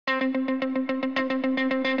I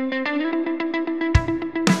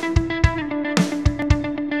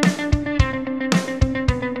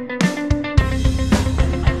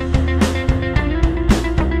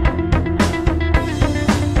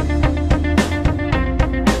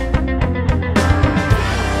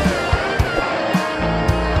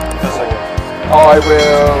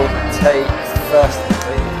will take first,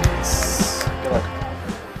 please. Good.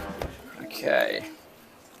 Okay.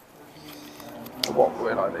 What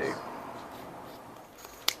will I do?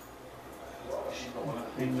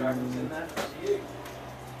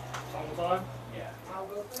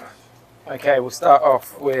 Okay, we'll start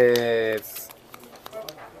off with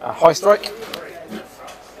a high strike.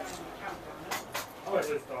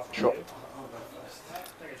 Sure.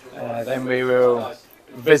 Then we will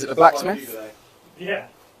visit the blacksmith. Yeah.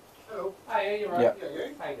 Yeah.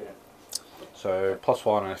 So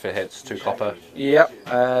 +1, and if it hits 2 copper. Yep.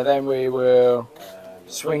 Then we will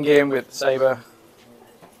swing in with the saber.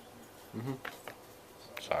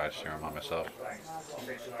 Sorry, I just to remind myself.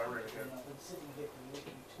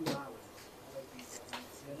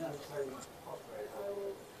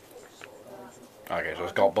 Okay, so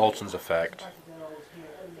it's got Bolton's effect.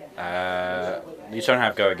 You don't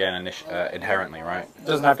have go again inherently, right? It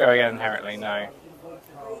doesn't have go again inherently, no.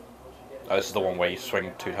 Oh, this is the one where you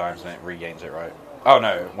swing 2 times and it regains it, right? Oh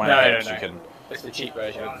no, when it hits you can... It's the cheap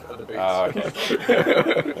version of the boots. Oh,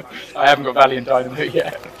 okay. I haven't got Valiant Dynamo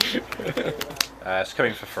yet. It's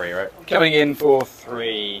coming for free, right? Coming in for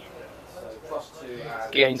 3.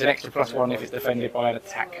 Gains an extra +1 if it's defended by an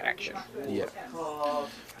attack action. Yeah.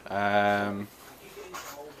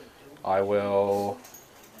 I will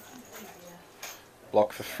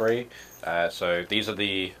block for free. So these are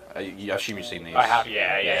the... I assume you've seen these. I have,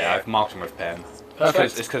 yeah. I've marked them with pen.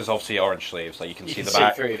 Perfect. It's because obviously orange sleeves, like you can see the see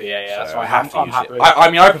back. through the, yeah, so that's why I have to I'm use happy it. with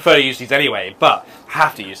I mean, I prefer to use these anyway, but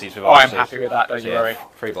have to use these with orange I'm sleeves. happy with that, don't you worry.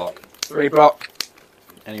 Free block. 3 block.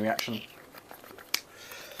 Any reaction?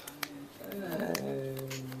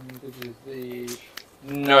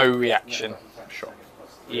 No reaction. Sure.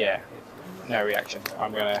 Yeah, no reaction.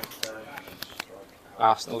 I'm going to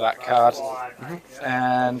arsenal that card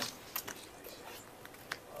and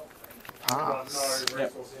pass.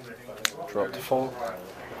 Yep. Drop to 4.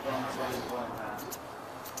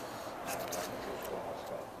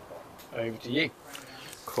 Over to you.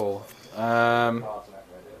 Cool. Draw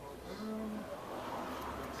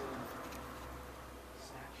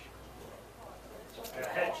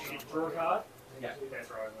a card? Yeah. That's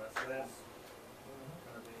right. So that's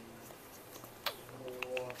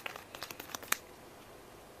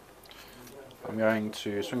I'm going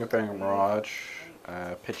to swing a Billion Mirage,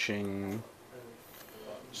 pitching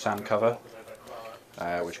Sand Cover,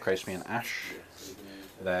 which creates me an Ash.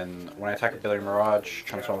 Then when I attack a Billion Mirage,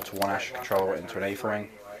 transform it to 1 Ash control into an Aether-Wing.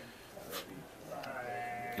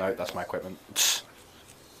 No, that's my equipment.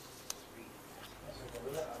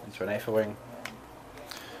 Into an Aether-Wing.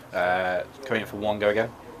 Coming in for 1 go again.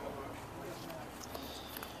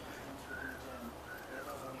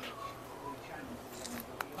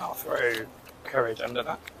 I'll throw Courage under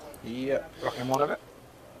that. Yep. Rocking 1 of it.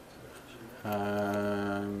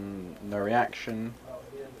 No reaction.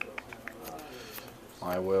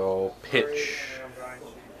 I will pitch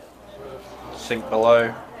Sink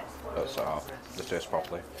Below. Oh, so let's do this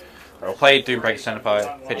properly. I will play Doombreaker Centipede,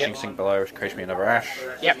 pitching Sink Below, which creates me another Ash.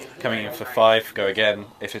 Yep. Coming in for 5, go again.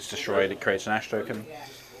 If it's destroyed, it creates an Ash token.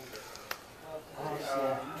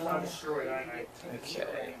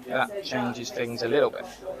 Okay, that changes things a little bit.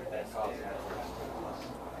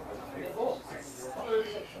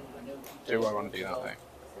 Do I want to do that though?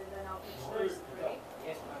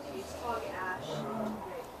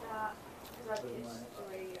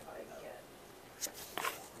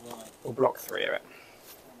 We'll block 3 of it.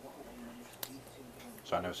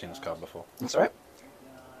 So I've never seen this card before. That's alright.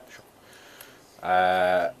 Sure.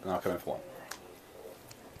 And I'll come in for 1.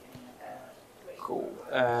 Cool.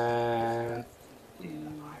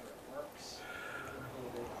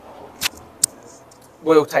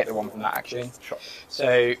 We'll take the 1 from that actually. Sure.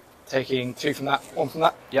 So taking 2 from that, 1 from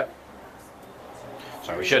that. Yep.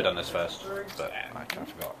 Sorry, we should have done this first, but I kind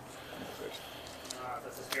of forgot.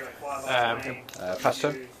 Pass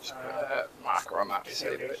turn. Marker on that to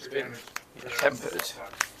say that it's been tempered.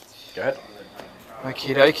 Go ahead.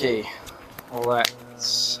 Okie dokie.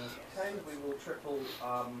 Let's. we will triple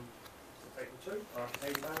take 2. And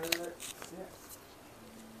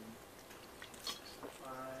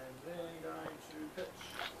then going to pitch.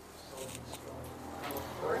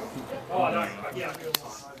 Oh no, yeah.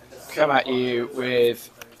 Come at you with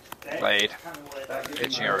Blade.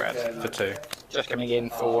 Pitching a red. For 2. Just coming in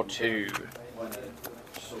for 2.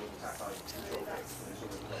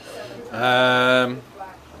 I'll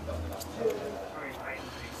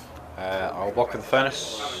block with the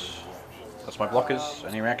furnace. That's my blockers.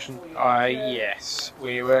 Any reaction? Yes.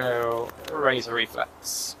 We will raise a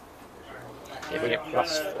reflex. Giving it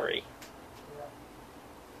 +3.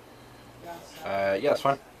 Yeah, that's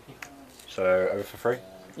fine. So over for free.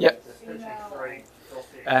 Yep.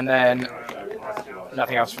 And then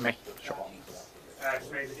nothing else for me. Sure.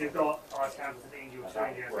 Which means if you've got ice counters in you'll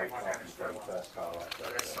change it and take my damage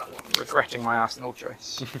straight. Regretting my Arsenal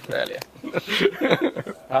choice earlier.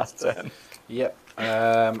 Last turn. Yep.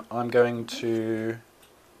 I'm going to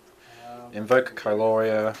invoke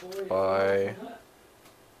KYLORIA by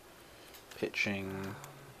pitching.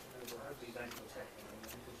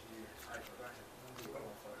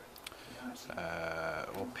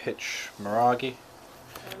 We'll pitch Miragi,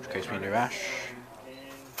 which gives me a new Ash.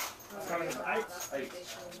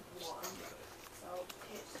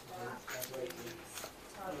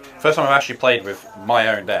 First time I've actually played with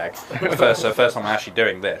my own deck. First time I'm actually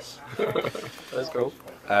doing this. That's cool.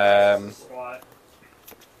 I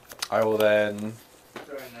will then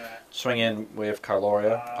swing in with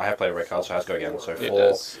KYLORIA. I have played a red card, so it has to go again. So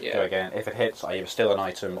 4, go again. If it hits, I either steal an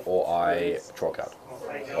item or I draw a card.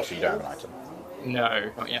 Also, you don't have an item.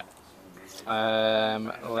 No, not yet.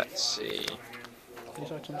 Let's see.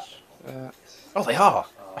 These items? Oh, they are!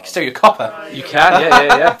 I can steal your copper! You can,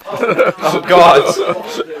 yeah. Oh god!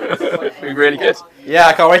 Be really good. Yeah,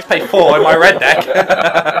 I can't wait to pay 4 in my red deck!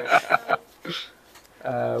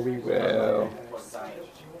 We will...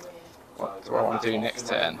 What do I want to do next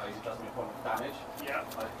turn? Yeah,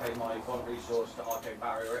 I pay my one resource to arcane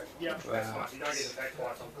barrier it. Yeah, that's fine. You don't need effect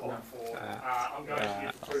twice on column 4. I'm going to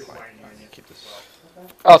use the truth lane. Keep this.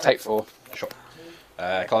 I'll take 4. Sure.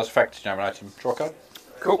 Class effect, you have an item. Draw a card.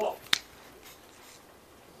 Cool.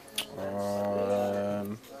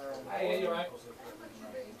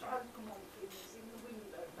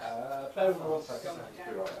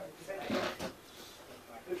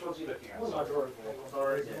 Which one's he looking at?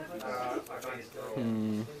 Sorry.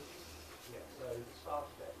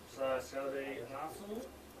 So it's going to be an Arsenal.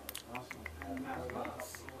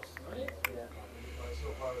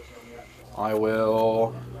 I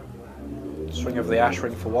will swing over the Ash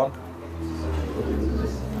Ring for 1.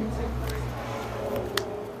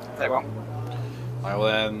 Take 1. I will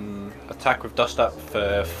then attack with Dust Up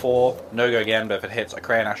for 4. No go again, but if it hits, I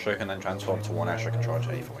create an Ash Ring and then transform to 1 Ash I can charge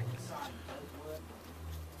any for me.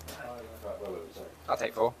 I'll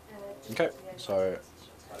take 4. Okay, so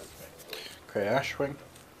create an Ash Ring.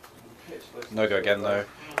 No go again though.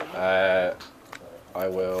 I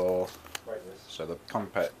will. So the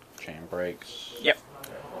combat chain breaks. Yep.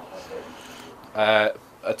 I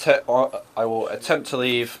will attempt to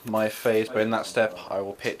leave my phase, but in that step I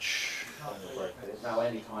will pitch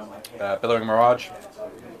Billowing Mirage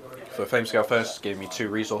for Flame Scale first, giving me 2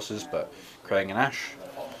 resources, but creating an Ash.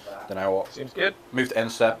 Then I will Seems good. move to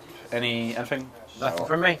end step. Anything? Nothing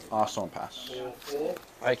from me. Arsenal and pass.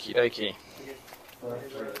 Okie dokie.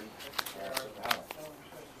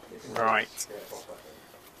 Right.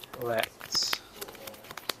 Let's.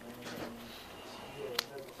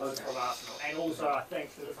 And also, I think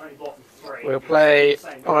it's only blocking 3. We'll play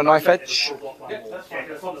on a knife edge. Yeah,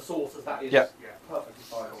 it's on the sources. That is. Yeah. Perfectly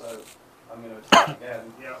fine. So I'm going to attack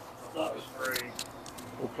again. Yeah. That was 3.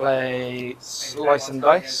 We'll play Slice and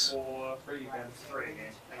Dice. 3 again. 3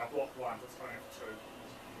 again. And I blocked 1. That's going for 2.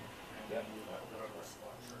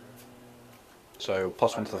 So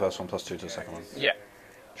 +1 to the first one, +2 to the second one. Yeah.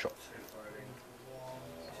 Sure.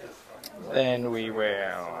 Then we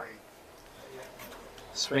will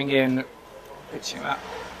swing in, pitching that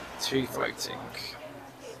 2 floating.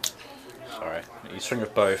 Sorry. You swing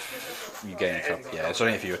with both, you gain a couple. Yeah, it's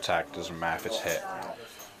only if you attack, doesn't matter if it's hit.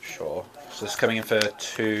 Sure. So this is coming in for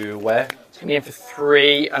 2 where? It's coming in for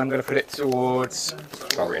 3, and I'm going to put it towards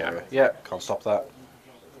KYLORIA. Yeah, can't stop that.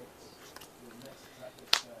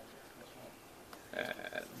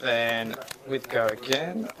 Then with go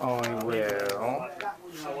again, I will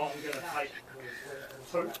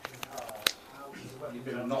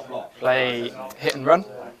play Hit and Run.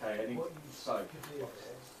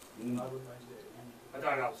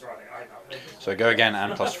 So go again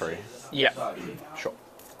and +3. Yeah. Sure.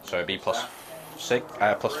 So it'd be +6,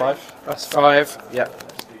 +5. +5. Yep.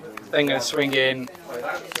 Then going to swing in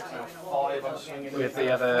with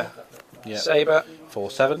the other saber for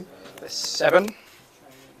 7. The 7.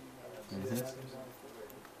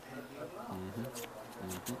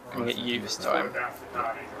 I'm going to get you this time.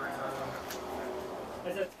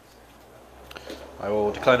 I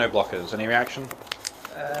will declare no blockers. Any reaction?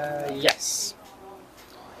 Yes.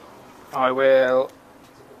 I will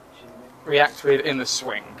react with In the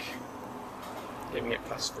Swing. giving it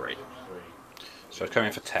 +3. So it's coming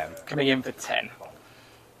in for 10. Coming in for 10.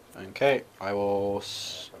 Okay, I will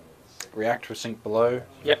react with sink below.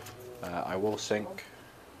 Yep. I will sink.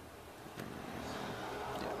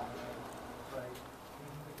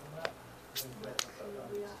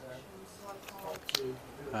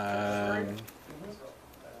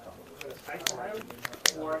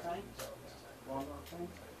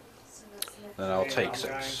 Then I'll take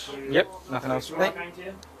 6. Yep, nothing else for me.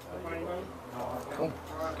 Cool.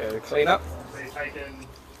 Go clean up.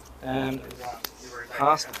 And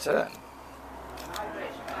pass the turn.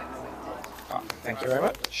 Oh, thank you very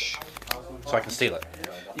much. So I can steal it.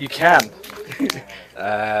 You can.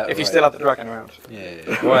 If you still have the dragon around.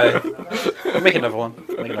 Yeah. Well, make another one.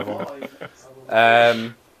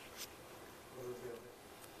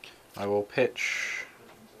 I will pitch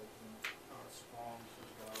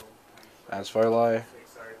as Voli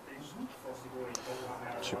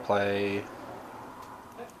to play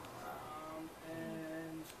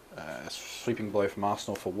Sweeping Blow from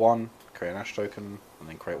Arsenal for 1, create an Ash token, and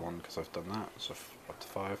then create 1 because I've done that, so up to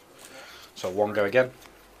 5. So 1 go again.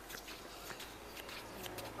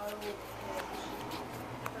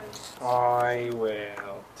 I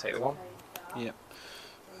will take the 1. Yep.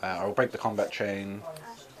 I will break the combat chain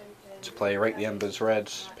to play Rake the Embers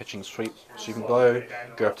red, pitching Sweeping Blow,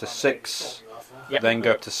 go up to 6, Yep. then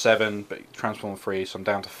go up to 7, but transform 3, so I'm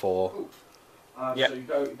down to 4. Yep.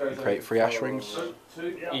 Create 3 Ash Rings.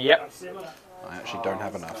 Yep. I actually don't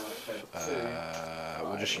have enough.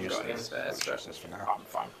 We'll just use this. For now. I'm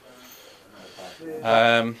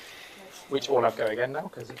fine. Which all have go again now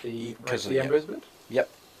because of the Embers bit? Yep.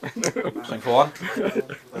 Swing for 1.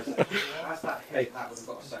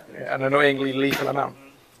 Yeah, an annoyingly lethal amount.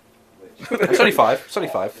 It's only 5. It's only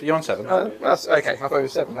 5. You're on 7. That's okay. I thought it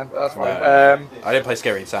was 7 then. That's fine. I didn't play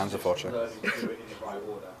Scary Sounds, unfortunately.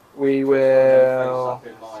 We will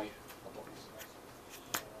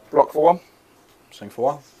block for 1. Swing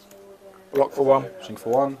for 1. Block for 1. Swing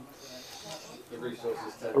for 1.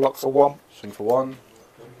 Block for 1. Swing for 1.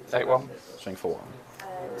 Take 1. Swing for 1.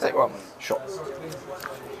 Take 1. Shot.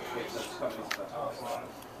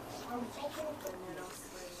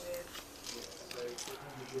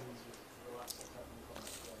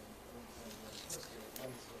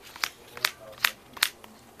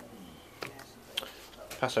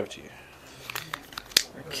 Pass over to you.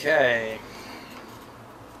 Okay.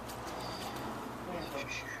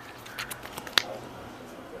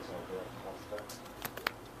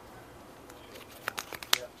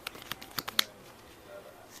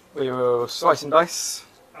 We will slice and dice.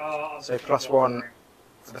 So +1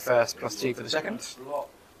 for the first, +2 for the second.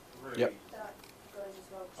 Yep.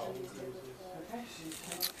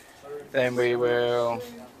 Then we will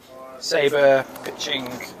saber, pitching,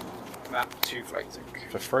 that 2 floating.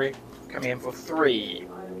 For 3. Coming in for 3.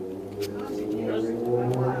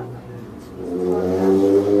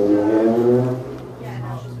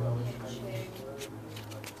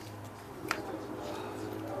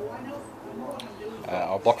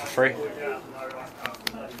 I'll block for 3.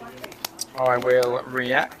 I will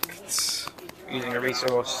react using a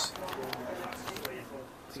resource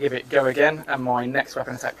to give it go again, and my next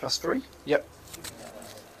weapon attack +3. Yep.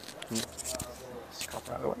 Just cop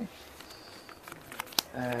out of the way.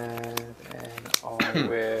 And then I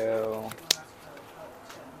will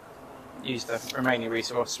use the remaining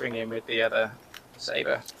resource, swing in with the other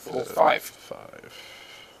saber for 5.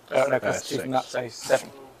 Oh no, plus 2 from that, so 7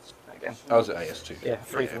 again. Oh, is it? Yes, 2. Yeah,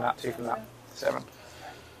 3 from that, 2 from that, 7.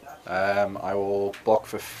 I will block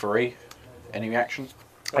for 3. Any reaction?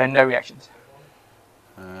 No reactions.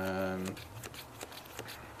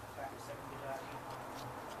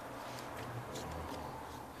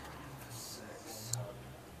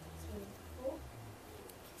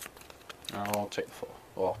 I'll take the 4.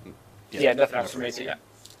 Well, yeah, nothing else from me to yet.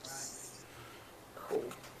 Cool.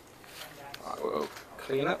 I will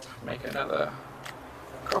clean up, make another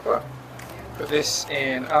copper, put this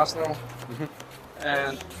in Arsenal,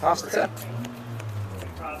 and pass the turn.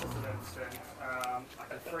 I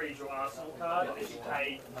can 3 draw Arsenal card if you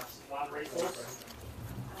pay 1 resource.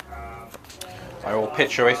 I will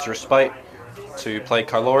pitch Oasis Respite to play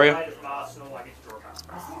KYLORIA.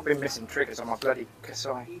 I've been missing triggers on my bloody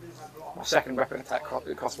Kessai. My second weapon attack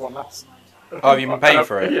costs 1 less. Oh, have you been paying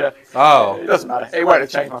for it? Yeah. Oh. It doesn't matter. It won't have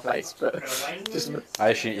changed my place, but just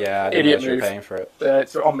I didn't realize you were paying for it.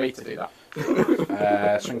 It's on me to do that.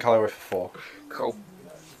 Swing KYLORIA for 4. Cool.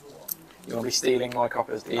 You want to be stealing my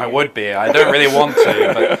coppers, do you? I would be. I don't really want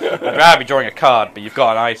to, but I'd rather be drawing a card, but you've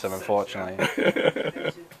got an item, unfortunately.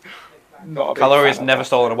 KYLORIA's never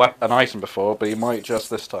stolen an item before, but he might just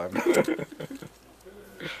this time.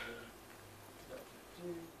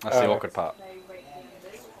 That's the awkward part.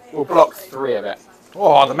 We'll block 3 of it.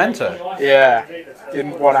 Oh, the mentor. Yeah.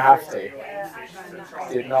 Didn't want to have to.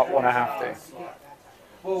 Did not want to have to.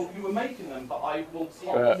 Well, you were making them, but I will.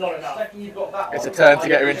 It's a turn to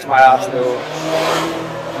get her into my arsenal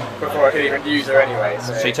before I can even use her anyway.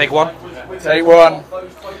 So you take 1? Take 1.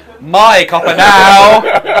 My copper now!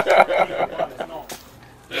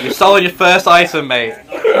 You've stolen your first item, mate.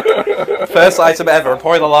 First item ever, and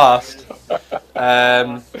probably the last.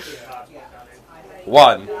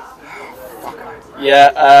 1.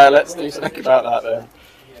 Yeah, let's do something about that then.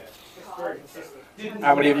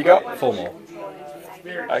 How many have you got? 4 more.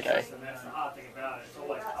 Okay.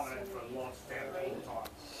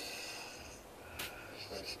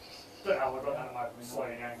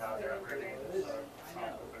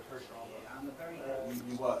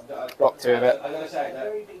 Block 2 of it.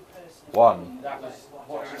 1. That was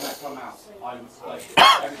watching that come out. I was like,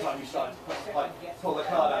 every time you started to pull the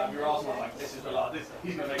card out of your arsenal, like, this is the last.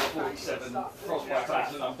 He's going to make 47 frostbite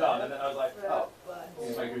attacks and I'm done. And then I was like, oh,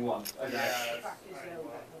 he's making 1. Okay.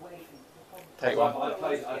 Take 1. I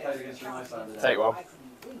played against an Iceland. Take 1.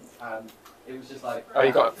 It was just like. Oh,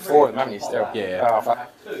 you got 4 of them, haven't you, still? Yeah. Oh,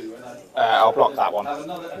 fuck. I'll block that one.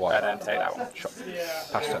 One. And then take that one. Sure.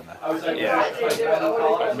 Pass turn there. Yeah.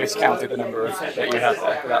 I miscounted the number of that you had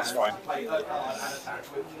there, but that's fine.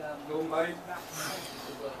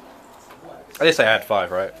 I did say I had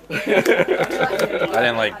 5, right? I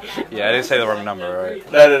didn't yeah, I didn't say the wrong number,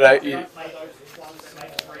 right? No.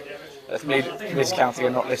 That's me miscounting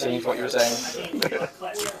and not listening to what you were saying.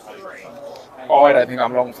 Oh, I don't think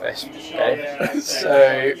I'm long for this. Okay.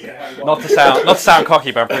 So, not to sound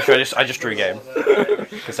cocky, but I'm pretty sure I just drew game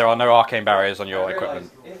because there are no arcane barriers on your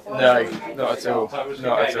equipment. No, not at all.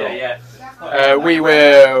 Not at all. We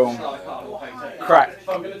will crack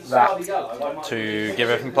that To give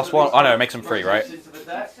everything +1. Oh no, it makes them free, right?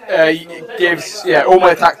 gives all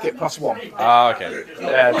my attack kit +1. Ah, okay.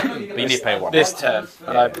 But you need to pay 1. This turn,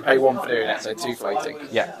 and I pay 1 for doing it, so 2 floating.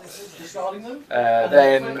 Yeah.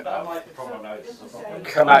 Then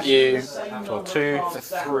come at you For 2. for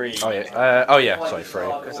 3. Oh yeah. Oh yeah. Sorry, 3.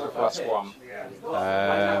 Because of the +1.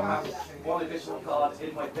 One additional card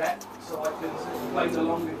in my deck so I can play the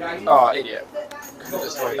longer game. Oh, idiot. Could have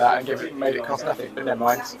destroyed that and made it cost nothing, but never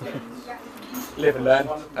mind. Live and learn.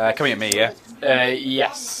 Coming at me, yeah?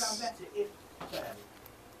 Yes.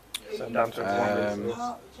 So I'm down to 1.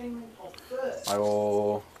 I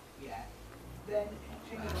will...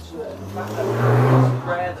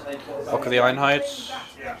 Block of the Ironhides.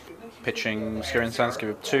 Pitching Skirring Sands, give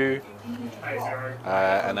it 2.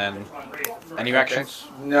 And then... Any reactions?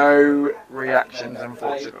 No reactions,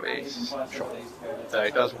 unfortunately. Sure. So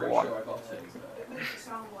it does 1.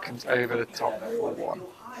 Comes over the top for 1.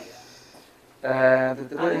 I'm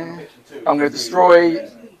going to destroy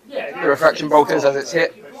the Refraction Bolters as it's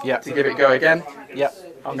hit to give it go again. Yep.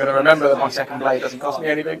 I'm going to remember that my second blade doesn't cost me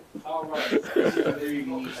anything.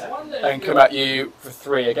 And come at you for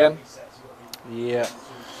 3 again. Yeah.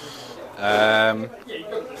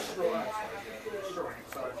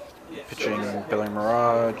 Pitching Billowing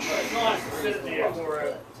Mirage.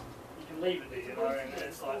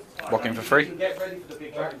 Blocking for 3.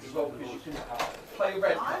 Play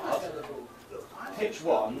red card, pitch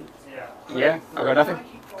 1. Yeah, I've got nothing.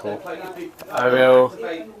 Cool. I will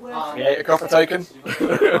create a copper token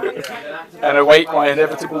and await my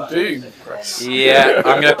inevitable doom. Chris. Yeah,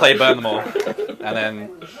 I'm going to play Burn Them All. And then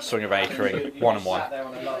Swing of Anchoring. 1 and 1.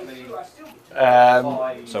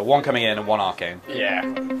 So 1 coming in and 1 arcane. yeah,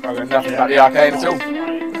 I've got nothing about the arcane at all.